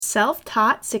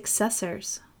Self-taught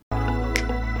successors.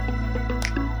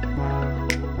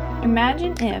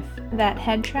 Imagine if that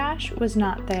head trash was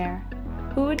not there.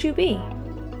 Who would you be?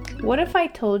 What if I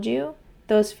told you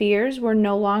those fears were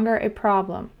no longer a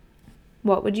problem?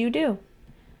 What would you do?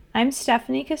 I'm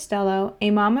Stephanie Costello,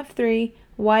 a mom of 3,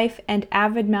 wife, and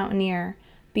avid mountaineer.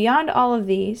 Beyond all of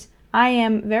these, I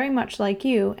am very much like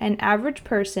you, an average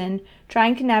person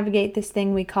trying to navigate this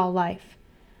thing we call life.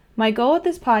 My goal with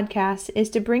this podcast is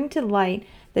to bring to light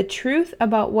the truth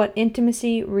about what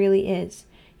intimacy really is.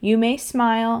 You may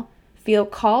smile, feel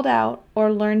called out,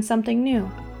 or learn something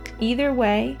new. Either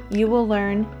way, you will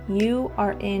learn you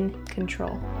are in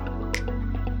control.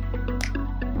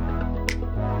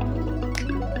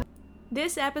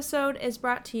 This episode is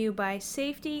brought to you by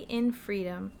Safety in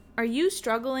Freedom. Are you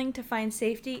struggling to find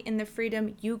safety in the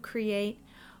freedom you create?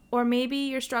 Or maybe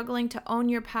you're struggling to own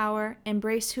your power,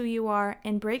 embrace who you are,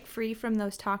 and break free from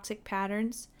those toxic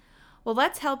patterns? Well,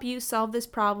 let's help you solve this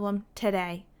problem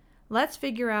today. Let's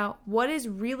figure out what is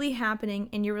really happening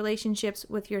in your relationships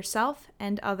with yourself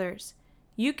and others.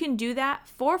 You can do that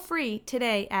for free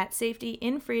today at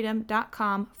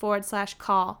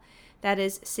safetyinfreedom.com/call. That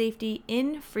is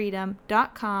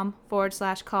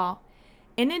safetyinfreedom.com/call.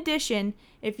 In addition,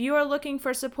 if you are looking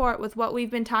for support with what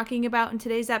we've been talking about in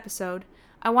today's episode,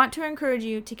 I want to encourage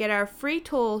you to get our free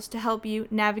tools to help you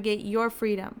navigate your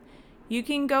freedom. You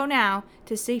can go now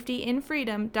to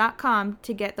safetyinfreedom.com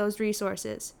to get those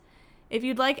resources. If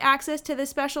you'd like access to the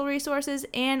special resources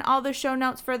and all the show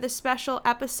notes for this special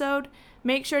episode,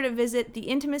 make sure to visit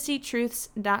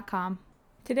theintimacytruths.com.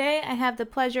 Today, I have the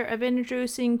pleasure of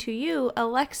introducing to you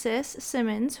Alexis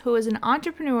Simmons, who is an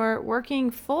entrepreneur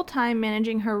working full-time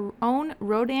managing her own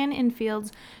Rodan &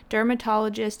 Fields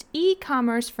dermatologist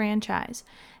e-commerce franchise.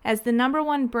 As the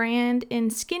 #1 brand in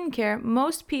skincare,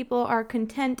 most people are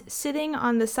content sitting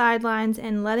on the sidelines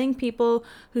and letting people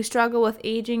who struggle with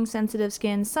aging, sensitive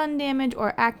skin, sun damage,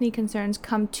 or acne concerns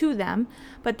come to them,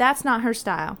 but that's not her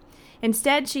style.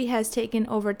 Instead, she has taken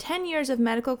over 10 years of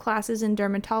medical classes in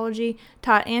dermatology,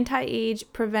 taught anti-age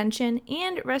prevention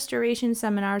and restoration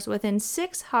seminars within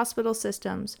 6 hospital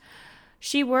systems.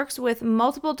 She works with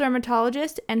multiple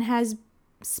dermatologists and has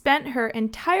spent her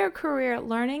entire career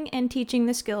learning and teaching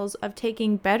the skills of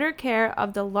taking better care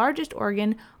of the largest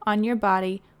organ on your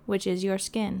body, which is your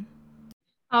skin.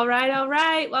 All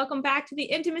right. Welcome back to the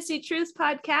Intimacy Truths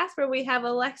podcast, where we have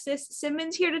Alexis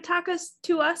Simmons here to talk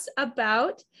to us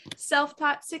about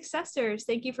self-taught successors.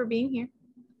 Thank you for being here.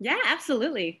 Yeah,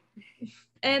 absolutely.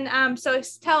 And so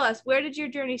tell us, where did your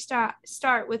journey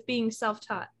start with being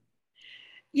self-taught?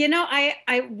 You know,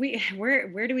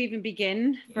 where do we even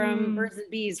begin from birds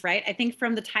and bees, right? I think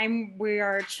from the time we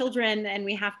are children and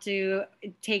we have to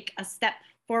take a step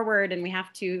forward and we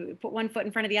have to put one foot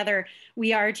in front of the other,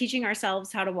 we are teaching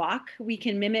ourselves how to walk. We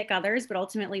can mimic others, but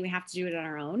ultimately we have to do it on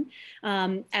our own.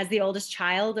 As the oldest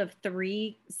child of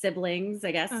 3 siblings,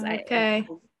 I guess, I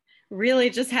really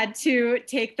just had to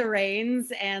take the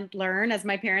reins and learn. As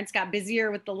my parents got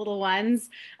busier with the little ones,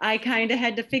 I kind of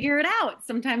had to figure it out.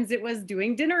 Sometimes it was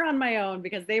doing dinner on my own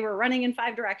because they were running in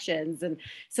 5 directions. And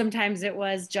sometimes it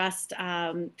was just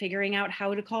figuring out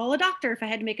how to call a doctor if I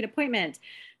had to make an appointment.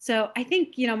 So I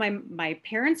think, you know, my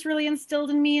parents really instilled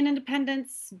in me an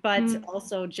independence, but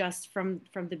also just from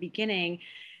the beginning.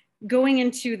 Going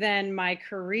into then my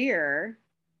career,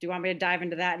 do you want me to dive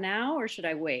into that now or should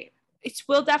I wait?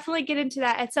 We'll definitely get into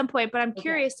that at some point, but I'm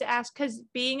curious to ask, because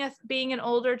being an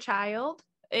older child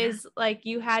is like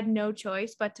you had no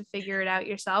choice but to figure it out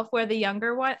yourself. Where the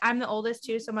younger one, I'm the oldest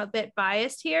too, so I'm a bit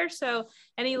biased here. So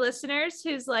any listeners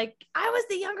who's like, I was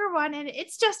the younger one and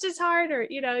it's just as hard, or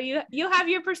you know, you have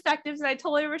your perspectives and I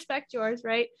totally respect yours,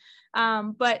 right?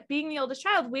 But being the oldest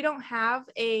child, we don't have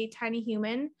a tiny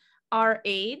human our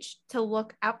age to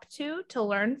look up to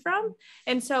learn from,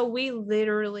 and so we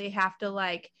literally have to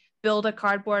like build a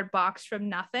cardboard box from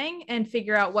nothing and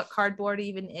figure out what cardboard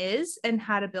even is and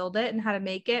how to build it and how to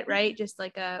make it, right? Just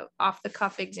like a off the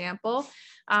cuff example.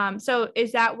 So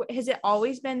has it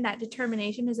always been that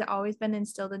determination? Has it always been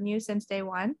instilled in you since day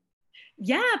one?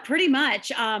 Yeah, pretty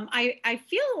much. I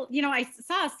feel, you know, I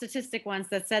saw a statistic once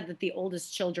that said that the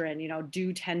oldest children, you know,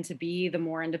 do tend to be the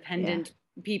more independent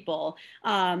people.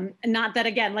 Not that,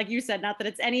 again, like you said, not that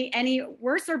it's any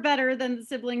worse or better than the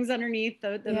siblings underneath,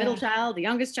 the middle child, the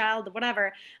youngest child,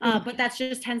 whatever. But that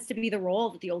just tends to be the role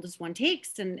that the oldest one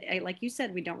takes. And like you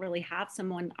said, we don't really have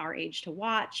someone our age to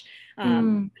watch. But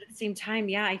at the same time,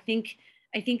 yeah, I think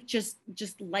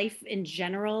just life in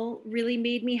general really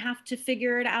made me have to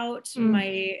figure it out.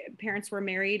 My parents were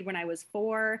married when I was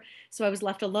 4, so I was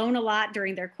left alone a lot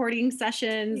during their courting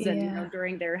sessions and, you know,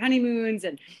 during their honeymoons.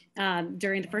 And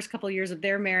during the first couple of years of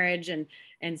their marriage.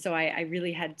 And so I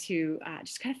really had to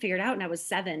just kind of figure it out. And I was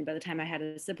 7 by the time I had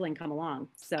a sibling come along.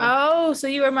 So, oh, so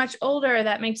you were much older.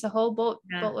 That makes a whole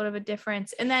yeah. boatload of a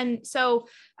difference. And then, so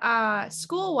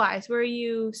school wise, were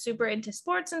you super into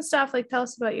sports and stuff? Like, tell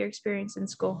us about your experience in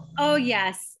school. Oh,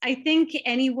 yes. I think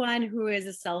anyone who is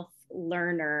a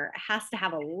self-learner has to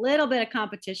have a little bit of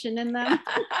competition in them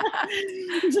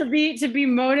to be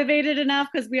motivated enough,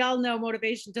 because we all know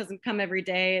motivation doesn't come every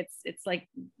day. It's like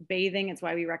bathing. It's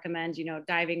why we recommend,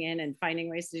 diving in and finding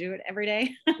ways to do it every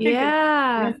day.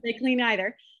 Yeah. Don't stay clean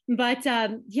either. But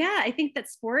yeah, I think that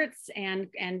sports and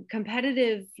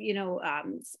competitive,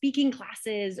 speaking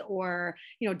classes, or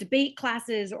debate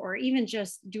classes, or even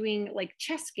just doing like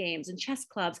chess games and chess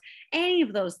clubs, any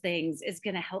of those things is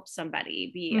going to help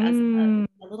somebody be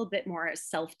a little bit more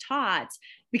self-taught,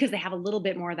 because they have a little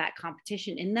bit more of that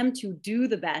competition in them to do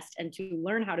the best and to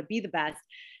learn how to be the best.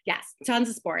 Yes, tons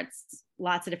of sports,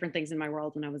 lots of different things in my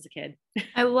world when I was a kid.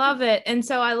 I love it. And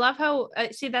so I love how,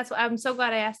 see, that's what I'm so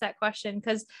glad I asked that question,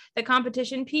 because the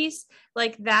competition piece,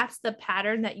 like, that's the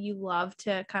pattern that you love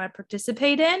to kind of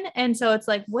participate in. And so it's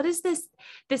like, what is this,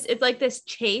 it's like this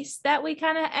chase that we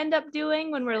kind of end up doing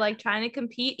when we're like trying to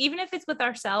compete, even if it's with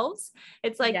ourselves.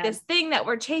 It's like this thing that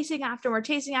we're chasing after,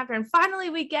 and finally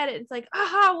we get it. It's like,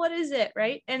 aha, what is it?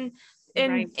 Right. And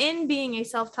in being a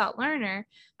self-taught learner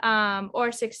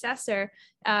or successor,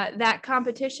 that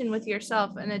competition with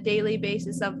yourself on a daily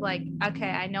basis of like, okay,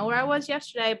 I know where I was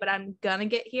yesterday, but I'm gonna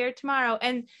get here tomorrow.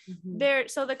 And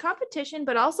so the competition,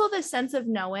 but also the sense of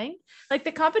knowing, like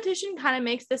the competition kind of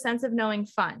makes the sense of knowing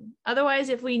fun. Otherwise,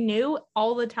 if we knew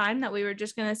all the time that we were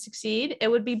just going to succeed, it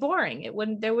would be boring.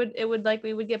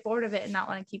 We would get bored of it and not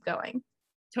want to keep going.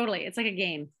 Totally. It's like a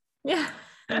game. Yeah.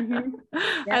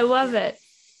 I love it.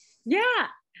 Yeah.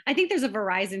 I think there's a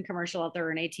Verizon commercial out there,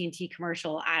 an AT&T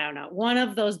commercial. I don't know, one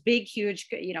of those big, huge,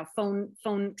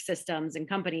 phone systems and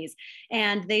companies.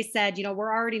 And they said,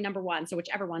 we're already number one. So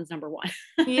whichever one's number one,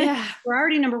 yeah, we're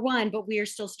already number one, but we are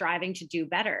still striving to do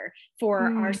better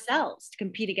for ourselves, to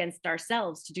compete against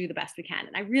ourselves, to do the best we can.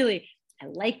 And I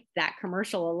like that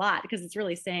commercial a lot, because it's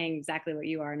really saying exactly what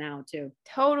you are now too.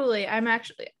 Totally. I'm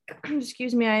actually,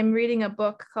 excuse me, I'm reading a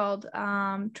book called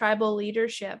Tribal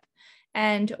Leadership.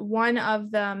 And one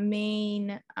of the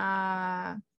main,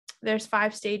 there's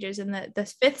 5 stages, and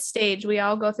the 5th stage, we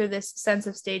all go through this sense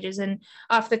of stages, and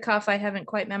off the cuff, I haven't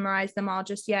quite memorized them all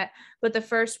just yet. But the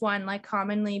first one, like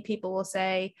commonly people will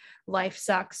say life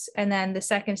sucks. And then the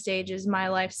second stage is my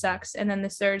life sucks. And then the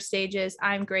third stage is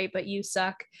I'm great, but you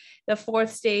suck. The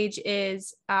 4th stage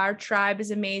is our tribe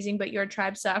is amazing, but your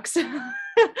tribe sucks.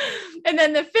 And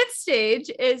then the 5th stage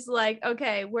is like,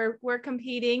 okay, we're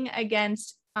competing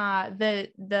against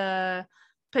the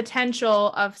potential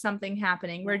of something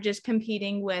happening. We're just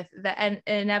competing with the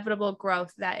inevitable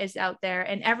growth that is out there,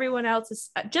 and everyone else is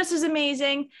just as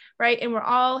amazing, right? And we're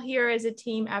all here as a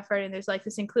team effort, and there's like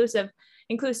this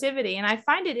inclusivity. And I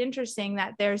find it interesting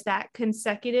that there's that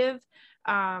consecutive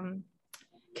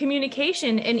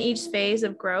communication in each phase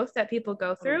of growth that people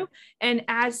go through. And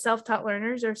as self-taught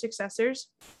learners or successors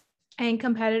and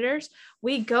competitors,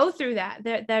 we go through that.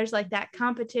 There's like that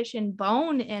competition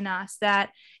bone in us,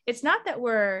 that it's not that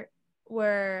we're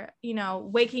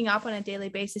waking up on a daily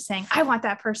basis saying, I want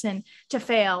that person to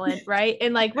fail. And right.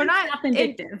 And like, we're not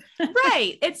vindictive.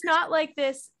 Right. It's not like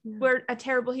this, we're a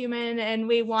terrible human and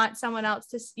we want someone else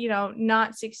to,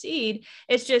 not succeed.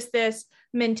 It's just this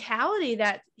mentality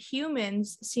that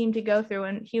humans seem to go through,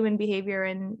 and human behavior,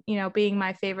 and being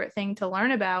my favorite thing to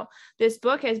learn about. This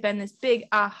book has been this big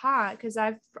aha, because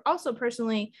I've also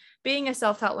personally, being a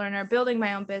self-taught learner, building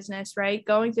my own business, right,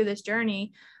 going through this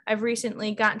journey, I've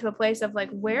recently gotten to a place of like,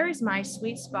 where is my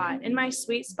sweet spot? And my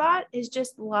sweet spot is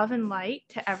just love and light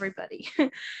to everybody.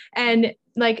 And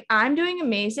like, I'm doing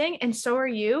amazing, and so are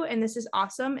you, and this is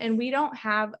awesome. And I don't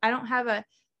have a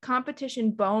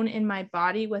competition bone in my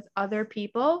body with other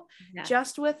people,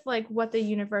 just with like what the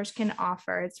universe can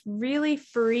offer. It's really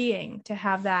freeing to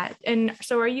have that. And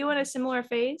so are you in a similar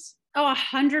phase? Oh,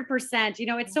 100%.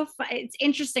 It's so fun. It's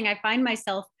interesting. I find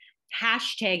myself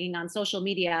hashtagging on social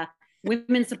media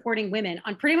women supporting women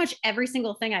on pretty much every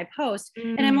single thing I post.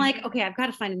 And I'm like, okay, I've got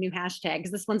to find a new hashtag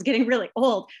because this one's getting really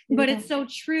old. But it's so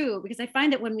true, because I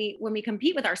find that when we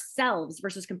compete with ourselves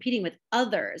versus competing with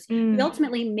others, we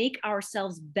ultimately make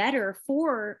ourselves better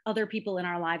for other people in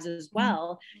our lives as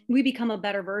well. We become a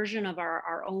better version of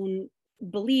our own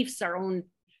beliefs, our own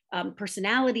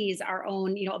personalities, our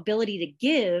own ability to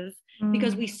give,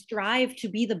 because we strive to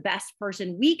be the best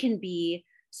person we can be,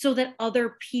 so that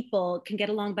other people can get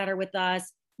along better with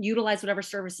us, utilize whatever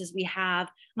services we have.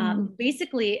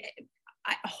 Basically,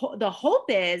 the hope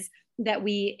is that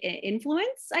we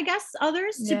influence, I guess,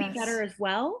 others to be better as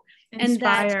well.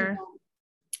 Inspire.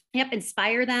 And that,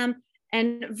 inspire them.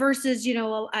 And versus,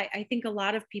 I think a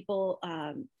lot of people,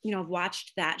 have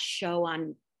watched that show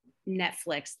on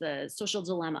Netflix, The Social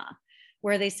Dilemma,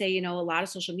 where they say, a lot of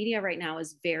social media right now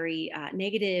is very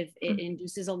negative. It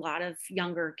induces a lot of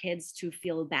younger kids to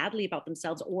feel badly about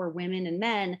themselves, or women and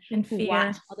men who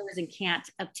watch others and can't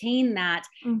obtain that.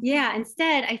 Yeah.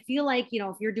 Instead, I feel like,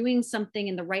 if you're doing something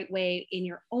in the right way in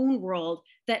your own world,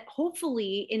 that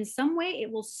hopefully in some way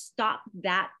it will stop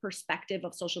that perspective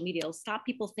of social media. It'll stop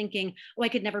people thinking, oh, I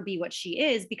could never be what she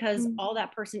is, because all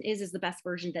that person is the best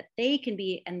version that they can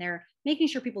be. And they're making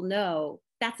sure people know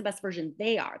that's the best version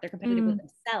they are. They're competitive with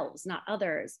themselves, not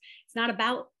others. It's not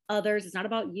about others. It's not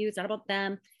about you. It's not about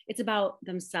them. It's about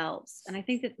themselves. And I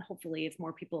think that hopefully if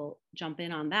more people jump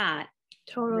in on that.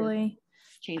 Totally.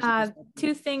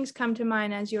 Two things come to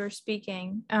mind as you were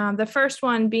speaking. The first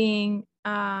one being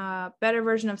better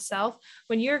version of self.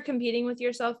 When you're competing with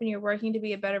yourself and you're working to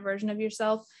be a better version of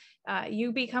yourself,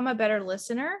 you become a better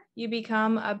listener. You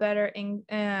become a better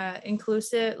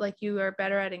inclusive, like you are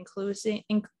better at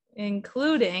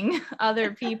including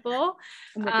other people.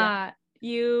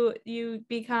 You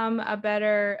become a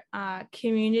better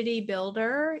community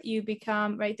builder. You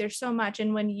become, right, there's so much.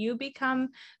 And when you become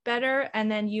better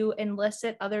and then you enlist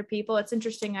other people, it's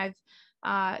interesting. I've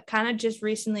kind of just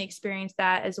recently experienced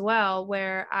that as well,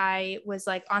 where I was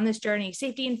like on this journey,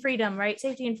 safety and freedom, right?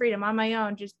 Safety and freedom on my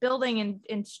own, just building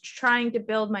and trying to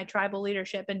build my tribal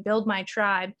leadership and build my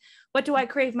tribe. What do I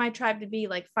crave my tribe to be?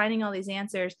 Like finding all these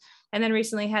answers. And then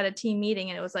recently had a team meeting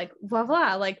and it was like, blah,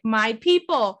 blah, like my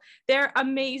people, they're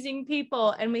amazing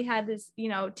people. And we had this,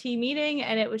 team meeting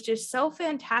and it was just so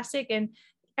fantastic. And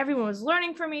everyone was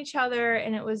learning from each other.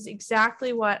 And it was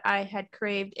exactly what I had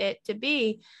craved it to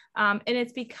be. And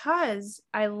it's because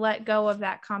I let go of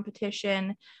that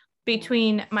competition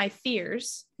between my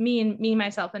fears, me,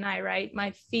 myself, and I, right?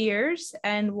 My fears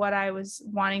and what I was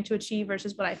wanting to achieve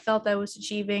versus what I felt I was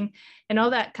achieving, and all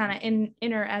that kind of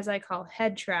inner, as I call,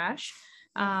 head trash.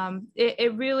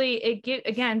 It gives,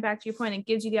 again, back to your point, it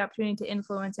gives you the opportunity to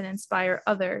influence and inspire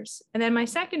others. And then my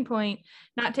second point,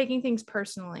 not taking things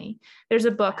personally. There's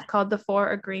a book called The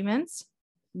 4 Agreements.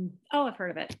 Oh, I've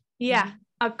heard of it. Yeah.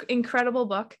 An incredible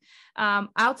book.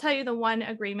 I'll tell you the one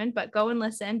agreement, but go and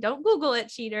listen. Don't Google it,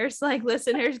 cheaters. Like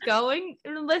listeners, go and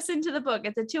listen to the book.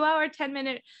 It's a 2-hour,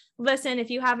 10-minute listen.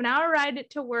 If you have an hour ride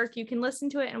to work, you can listen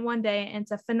to it in one day. And it's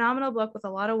a phenomenal book with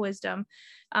a lot of wisdom.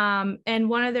 And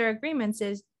one of their agreements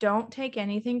is don't take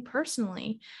anything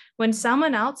personally. When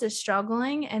someone else is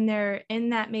struggling and they're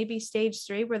in that maybe stage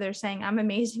 3 where they're saying, I'm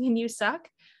amazing and you suck.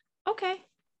 Okay,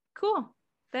 cool.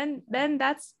 Then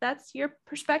that's your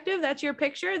perspective. That's your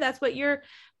picture. That's what you're,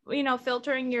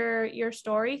 filtering your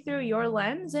story through your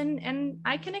lens. And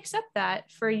I can accept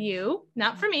that for you,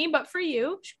 not for me, but for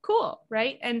you. Cool.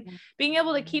 Right. And being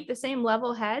able to keep the same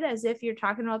level head as if you're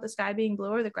talking about the sky being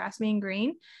blue or the grass being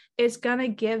green is going to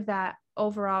give that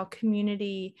overall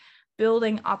community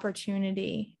building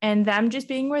opportunity, and them just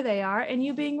being where they are and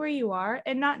you being where you are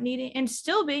and not needing, and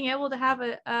still being able to have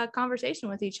a conversation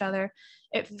with each other.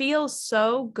 It feels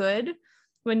so good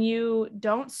when you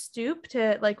don't stoop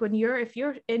to, like, if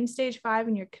you're in stage 5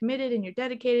 and you're committed and you're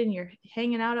dedicated and you're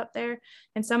hanging out up there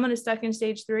and someone is stuck in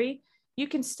stage 3, you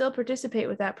can still participate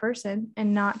with that person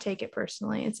and not take it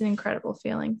personally. It's an incredible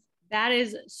feeling. That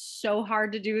is so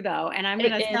hard to do though. And I'm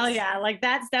going to tell you, like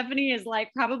that, Stephanie, is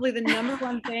like probably the number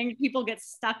one thing people get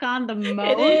stuck on the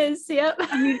most. It is. Yep.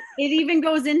 I mean, it even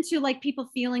goes into like people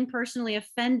feeling personally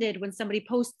offended when somebody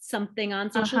posts something on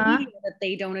social media that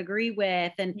they don't agree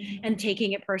with, and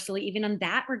taking it personally, even on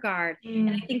that regard. And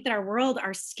I think that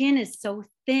our skin is so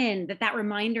thin that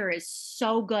reminder is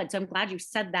so good. So I'm glad you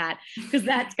said that, because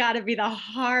that's got to be the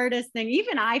hardest thing.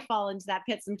 Even I fall into that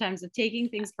pit sometimes of taking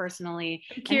things personally.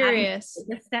 I'm curious.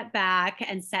 To step back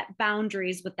and set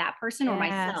boundaries with that person or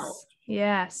myself.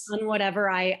 Yes. On whatever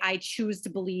I choose to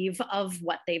believe of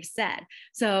what they've said.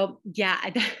 So yeah,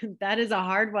 that is a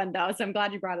hard one though. So I'm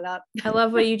glad you brought it up. I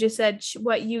love what you just said,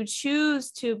 what you choose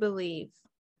to believe,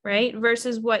 right?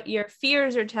 Versus what your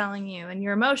fears are telling you and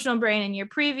your emotional brain and your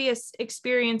previous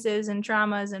experiences and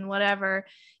traumas and whatever,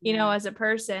 as a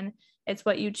person. It's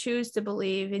what you choose to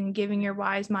believe, and giving your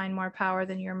wise mind more power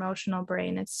than your emotional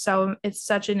brain. It's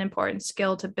such an important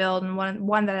skill to build, and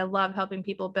one that I love helping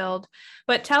people build.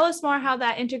 But tell us more how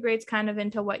that integrates kind of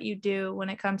into what you do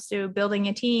when it comes to building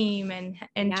a team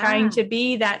and trying to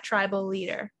be that tribal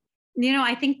leader.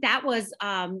 I think that was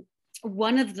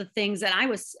one of the things that I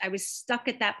was stuck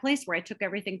at that place where I took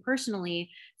everything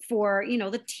personally for,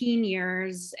 the teen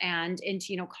years and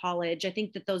into, college. I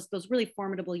think that those really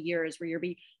formidable years where you're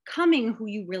becoming who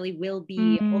you really will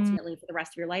be ultimately for the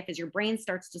rest of your life, as your brain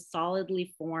starts to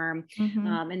solidly form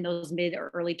in those mid or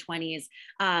early 20s.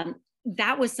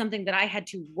 That was something that I had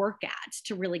to work at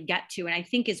to really get to. And I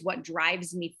think is what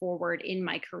drives me forward in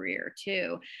my career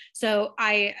too. So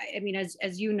I mean,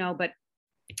 as you know, but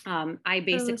I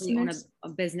basically own a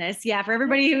business. Yeah. For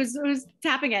everybody who's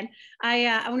tapping in,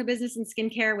 I own a business in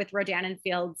skincare with Rodan &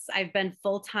 Fields. I've been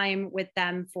full-time with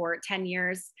them for 10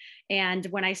 years. And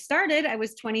when I started, I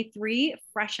was 23,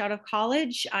 fresh out of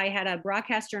college. I had a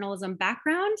broadcast journalism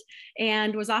background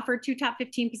and was offered 2 top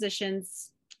 15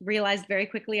 positions. Realized very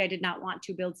quickly I did not want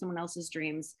to build someone else's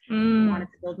dreams. I wanted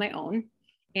to build my own.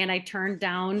 And I turned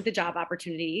down the job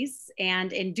opportunities.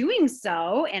 And in doing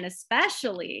so, and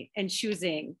especially in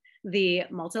choosing the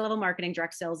multi-level marketing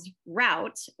direct sales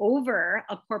route over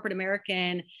a corporate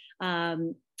American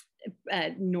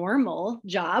normal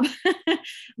job,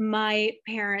 my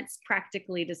parents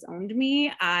practically disowned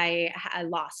me. I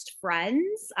lost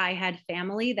friends. I had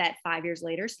family that 5 years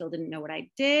later still didn't know what I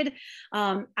did.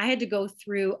 I had to go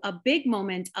through a big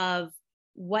moment of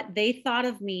what they thought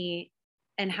of me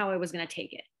and how I was going to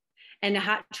take it, and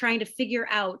trying to figure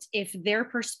out if their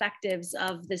perspectives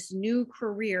of this new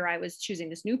career I was choosing,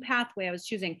 this new pathway I was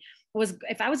choosing, was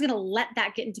if I was going to let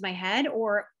that get into my head,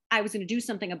 or I was going to do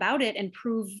something about it and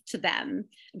prove to them,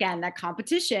 again, that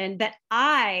competition, that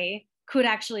I could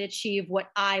actually achieve what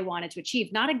I wanted to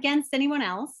achieve, not against anyone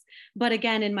else, but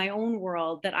again, in my own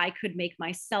world, that I could make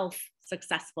myself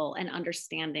successful and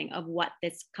understanding of what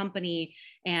this company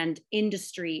and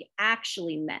industry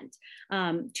actually meant.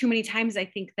 Too many times I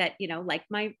think that, like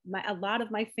a lot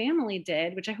of my family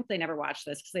did, which I hope they never watch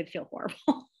this because they'd feel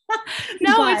horrible.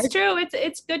 No, it's true.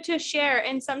 It's good to share.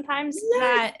 And sometimes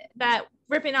that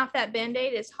ripping off that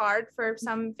Band-Aid is hard for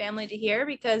some family to hear,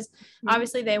 because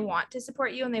obviously they want to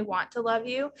support you and they want to love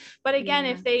you. But again,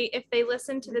 if they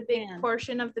listen to the big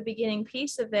portion of the beginning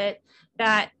piece of it,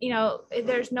 that,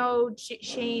 there's no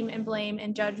shame and blame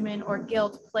and judgment or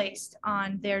guilt placed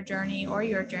on their journey or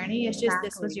your journey. It's just,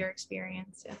 this was your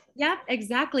experience. Yeah,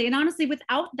 exactly. And honestly,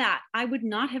 without that, I would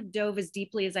not have dove as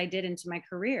deeply as I did into my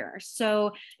career.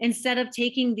 So instead of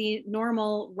taking the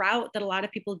normal route that a lot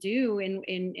of people do in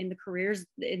the careers,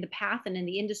 in the path and in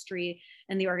the industry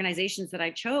and the organizations that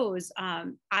I chose,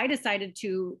 I decided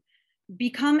to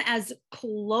become as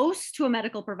close to a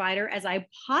medical provider as I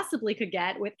possibly could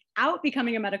get without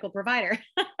becoming a medical provider.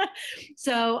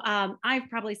 So I've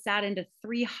probably sat into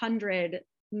 300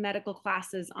 medical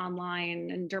classes online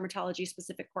and dermatology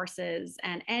specific courses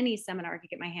and any seminar I could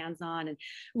get my hands on. And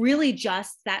really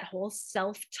just that whole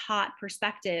self-taught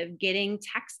perspective, getting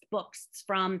textbooks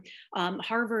from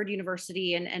Harvard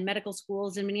University and medical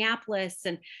schools in Minneapolis,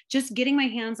 and just getting my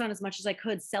hands on as much as I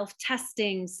could,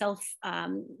 self-testing,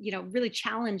 really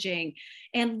challenging,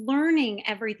 and learning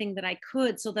everything that I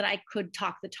could so that I could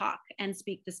talk the talk and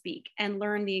speak the speak and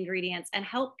learn the ingredients and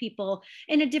help people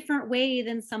in a different way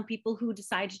than some people who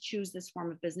decide to choose this form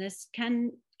of business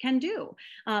can do.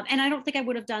 And I don't think I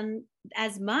would have done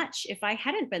as much if I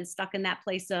hadn't been stuck in that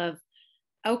place of,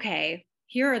 okay,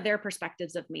 here are their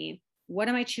perspectives of me. What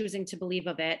am I choosing to believe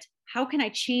of it? How can I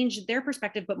change their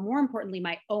perspective, but more importantly,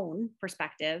 my own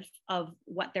perspective of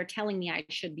what they're telling me I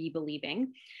should be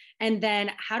believing? And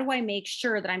then how do I make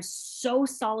sure that I'm so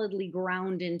solidly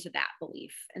grounded into that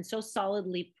belief and so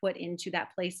solidly put into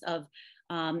that place of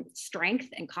strength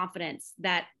and confidence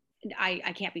that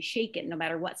I can't be shaken no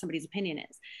matter what somebody's opinion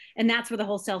is. And that's where the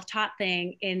whole self-taught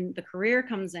thing in the career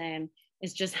comes in,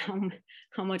 is just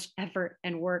how much effort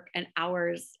and work and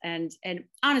hours and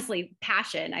honestly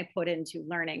passion I put into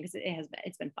learning, because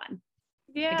it's been fun.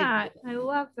 Yeah, I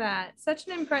love that. It's such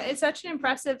an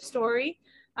impressive story.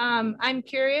 I'm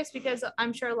curious because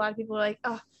I'm sure a lot of people are like,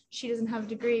 oh, she doesn't have a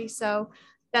degree, so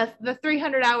that the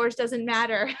 300 hours doesn't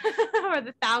matter, or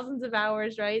the thousands of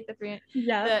hours, right?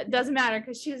 Doesn't matter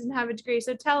because she doesn't have a degree.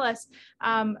 So tell us,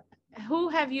 who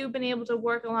have you been able to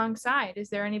work alongside? Is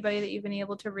there anybody that you've been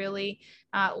able to really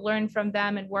learn from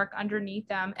them and work underneath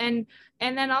them? And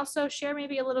then also share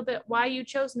maybe a little bit why you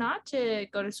chose not to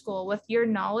go to school. With your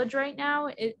knowledge right now,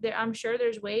 I'm sure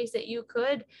there's ways that you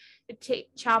could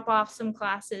chop off some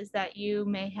classes that you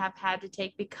may have had to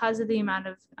take because of the amount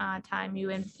of time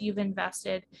you've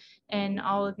invested in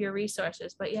all of your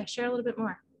resources. But yeah, share a little bit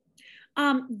more.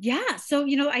 So,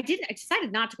 I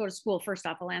decided not to go to school. First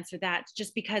off, I'll answer that,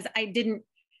 just because I didn't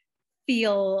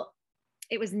feel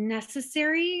it was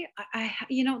necessary.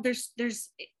 There's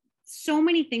so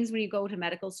many things when you go to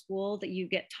medical school that you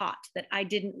get taught that I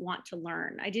didn't want to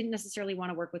learn. I didn't necessarily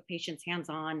want to work with patients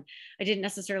hands-on. I didn't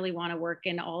necessarily want to work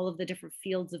in all of the different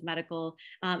fields of medical.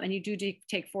 And you do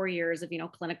take 4 years of,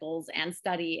 clinicals and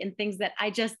study and things that I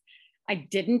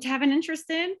didn't have an interest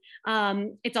in.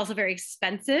 It's also very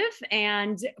expensive.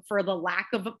 And for the lack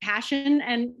of a passion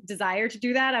and desire to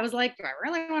do that, I was like, do I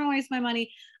really want to waste my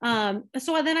money?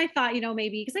 So then I thought,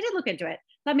 maybe, because I did look into it,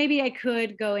 thought maybe I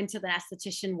could go into the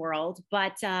esthetician world.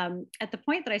 But at the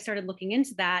point that I started looking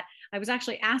into that, I was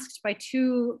actually asked by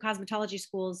 2 cosmetology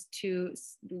schools to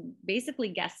basically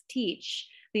guest teach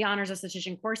the honors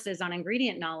esthetician courses on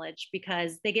ingredient knowledge,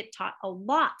 because they get taught a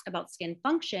lot about skin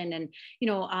function and,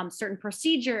 certain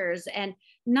procedures, and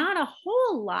not a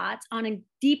whole lot on a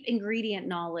deep ingredient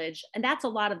knowledge. And that's a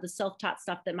lot of the self-taught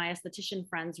stuff that my esthetician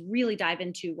friends really dive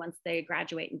into once they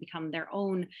graduate and become their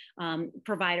own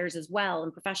providers as well,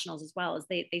 and professionals as well, as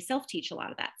they self-teach a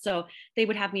lot of that. So they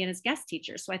would have me in as guest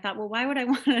teacher. So I thought, well, why would I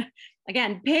want to,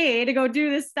 again, pay to go do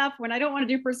this stuff when I don't want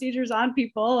to do procedures on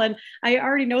people and I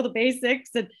already know the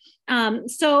basics? And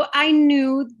so I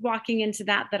knew walking into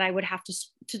that I would have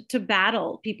to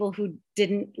battle people who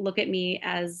didn't look at me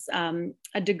as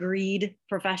a degreed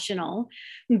professional,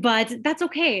 but that's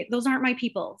okay. Those aren't my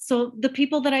people. So the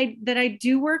people that I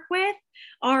do work with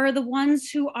are the ones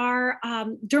who are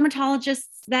dermatologists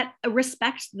that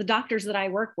respect the doctors that I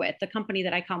work with, the company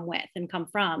that I come with and come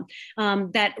from,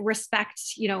 that respect,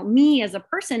 me as a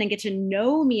person and get to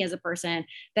know me as a person,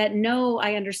 that know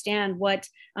I understand what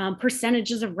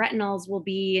percentages of retinols will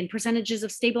be, and percentages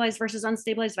of stabilized versus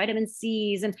unstabilized vitamin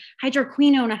C's, and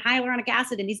hydroquinone and hyaluronic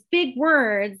acid, and these big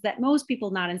words that most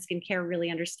people not in skincare really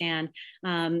understand.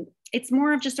 It's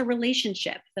more of just a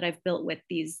relationship that I've built with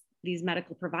these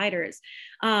medical providers.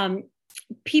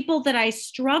 People that I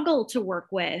struggle to work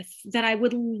with, that I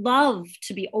would love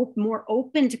to be more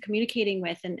open to communicating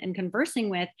with and conversing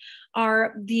with,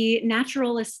 are the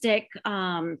naturalistic,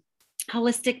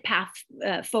 holistic path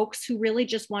folks who really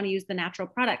just want to use the natural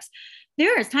products.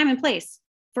 There is time and place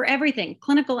for everything,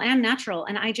 clinical and natural.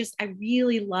 And I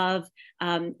really love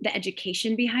the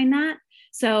education behind that.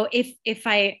 So if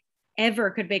I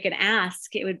ever could make an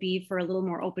ask, it would be for a little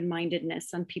more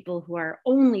open-mindedness on people who are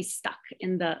only stuck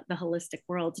in the holistic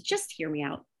world to just hear me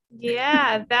out.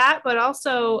 Yeah, that, but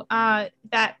also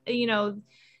that,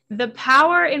 the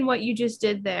power in what you just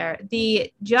did there,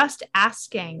 the just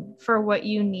asking for what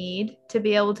you need to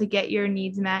be able to get your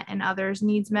needs met and others'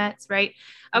 needs met, right?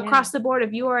 Across the board,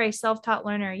 if you are a self-taught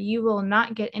learner, you will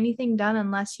not get anything done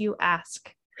unless you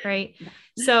ask. Right.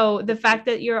 So the fact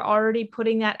that you're already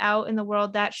putting that out in the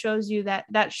world, that shows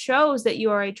that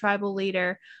you are a tribal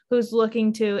leader who's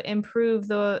looking to improve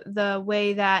the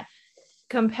way that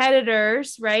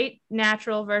competitors, right?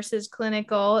 Natural versus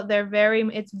clinical.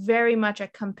 It's very much a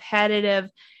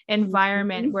competitive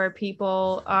environment where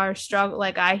people are struggling.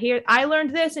 Like I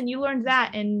learned this and you learned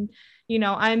that, and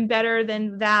I'm better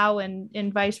than thou,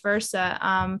 and vice versa.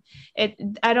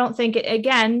 I don't think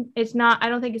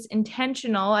it's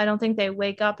intentional. I don't think they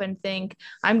wake up and think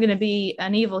I'm going to be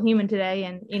an evil human today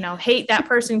and, hate that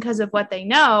person because of what they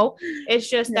know. It's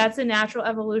just, that's a natural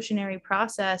evolutionary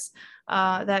process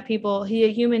that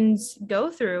humans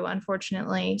go through,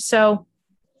 unfortunately. So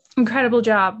incredible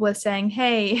job with saying,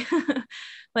 hey,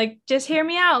 like, just hear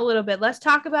me out a little bit. Let's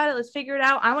talk about it. Let's figure it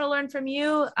out. I want to learn from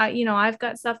you. I've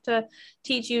got stuff to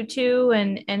teach you too,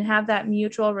 and have that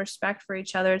mutual respect for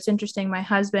each other. It's interesting. My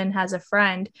husband has a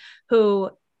friend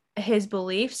who his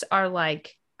beliefs are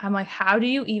like, I'm like, how do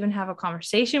you even have a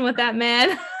conversation with that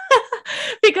man?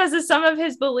 Because of some of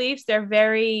his beliefs, they're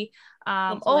very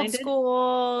old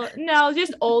school. No,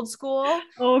 just old school.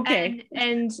 Okay.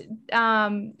 And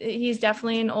he's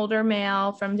definitely an older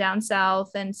male from down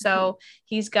south, and so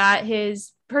he's got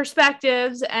his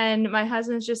perspectives, and my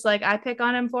husband's just like, I pick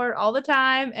on him for it all the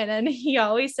time, and then he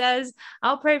always says,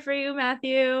 I'll pray for you,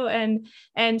 Matthew.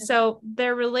 And so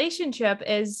their relationship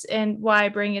is, and why I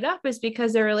bring it up is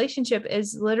because their relationship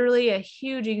is literally a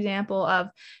huge example of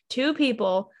 2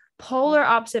 people, polar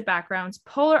opposite backgrounds,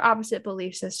 polar opposite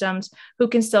belief systems, who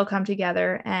can still come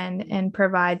together and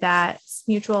provide that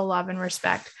mutual love and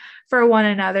respect for one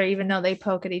another, even though they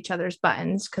poke at each other's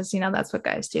buttons, because that's what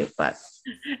guys do. But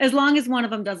as long as one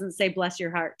of them doesn't say bless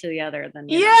your heart to the other, then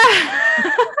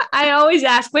I always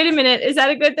ask, wait a minute, is that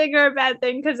a good thing or a bad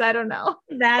thing? Because I don't know.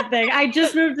 Bad thing. I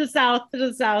just moved to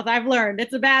the south. I've learned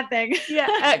it's a bad thing.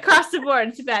 Yeah, across the board,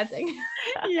 it's a bad thing.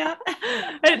 Yeah.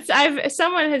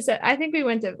 Someone has said, I think we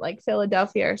went to like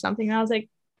Philadelphia or something, and I was like,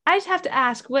 I just have to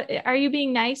ask, what are you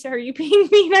being nice or are you being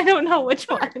mean? I don't know which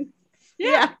one.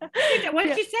 Yeah. What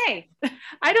did you say?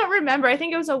 I don't remember. I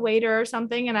think it was a waiter or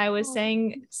something. And I was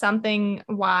saying something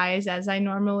wise, as I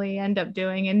normally end up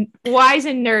doing, and wise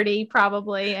and nerdy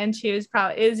probably. And she was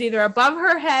it was either above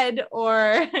her head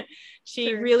or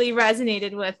she really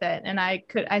resonated with it. And I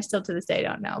still to this day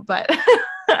don't know, but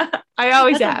I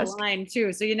always ask. Line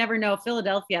too. So you never know.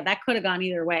 Philadelphia, that could have gone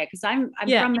either way. Cause I'm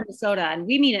from Minnesota and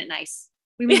we mean it nice.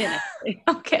 We mean it nice.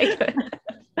 Okay, good.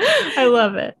 I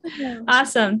love it.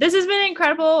 Awesome. This has been an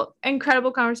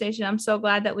incredible conversation. I'm so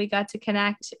glad that we got to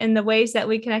connect in the ways that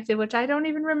we connected, which I don't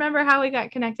even remember how we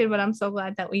got connected, but I'm so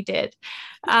glad that we did.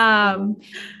 Tell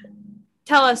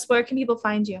us, where can people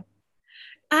find you?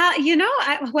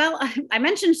 I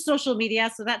mentioned social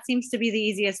media, so that seems to be the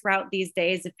easiest route these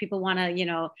days. If people want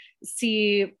to,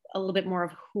 see a little bit more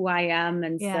of who I am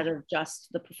instead of just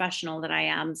the professional that I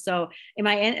am. So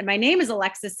my name is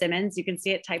Alexis Simmons. You can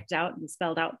see it typed out and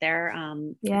spelled out there.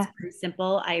 It's pretty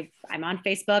simple. I'm on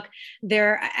Facebook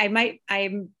there. I might be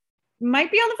on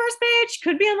the first page,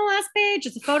 could be on the last page.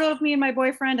 It's a photo of me and my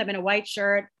boyfriend. I'm in a white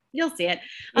shirt. You'll see it.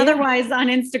 Yeah. Otherwise, on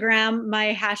Instagram,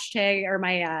 my hashtag or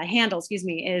my handle, is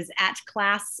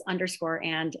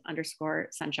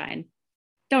 @class_and_sunshine.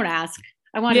 Don't ask.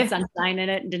 I wanted sunshine in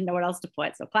it and didn't know what else to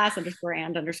put. So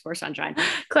class_and_sunshine.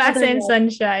 Class and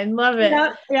sunshine. Love it.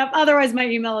 Yep. Otherwise, my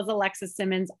email is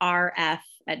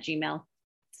alexisimmonsrf@gmail.com.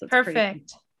 So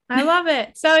perfect. I love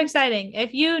it. So exciting.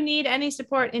 If you need any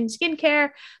support in skincare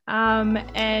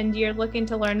and you're looking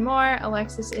to learn more,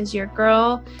 Alexis is your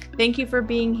girl. Thank you for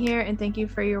being here and thank you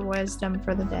for your wisdom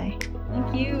for the day.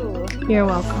 Thank you. You're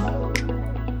welcome.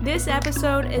 This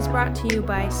episode is brought to you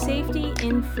by Safety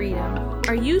in Freedom.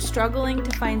 Are you struggling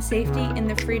to find safety in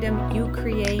the freedom you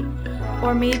create?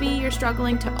 Or maybe you're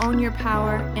struggling to own your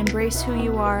power, embrace who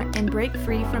you are, and break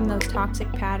free from those toxic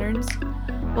patterns?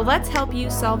 Well, let's help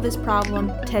you solve this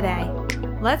problem today.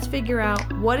 Let's figure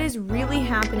out what is really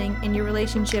happening in your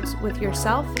relationships with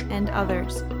yourself and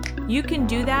others. You can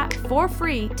do that for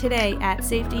free today at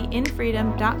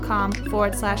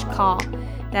safetyinfreedom.com/call.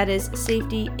 That is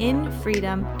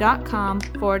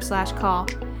safetyinfreedom.com/call.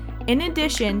 In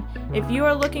addition, if you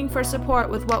are looking for support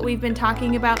with what we've been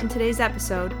talking about in today's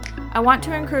episode, I want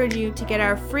to encourage you to get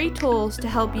our free tools to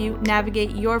help you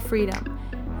navigate your freedom.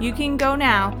 You can go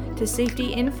now to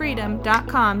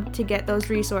safetyinfreedom.com to get those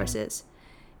resources.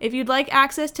 If you'd like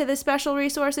access to the special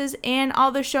resources and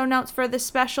all the show notes for this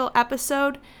special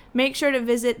episode, make sure to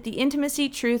visit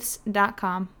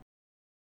theintimacytruths.com.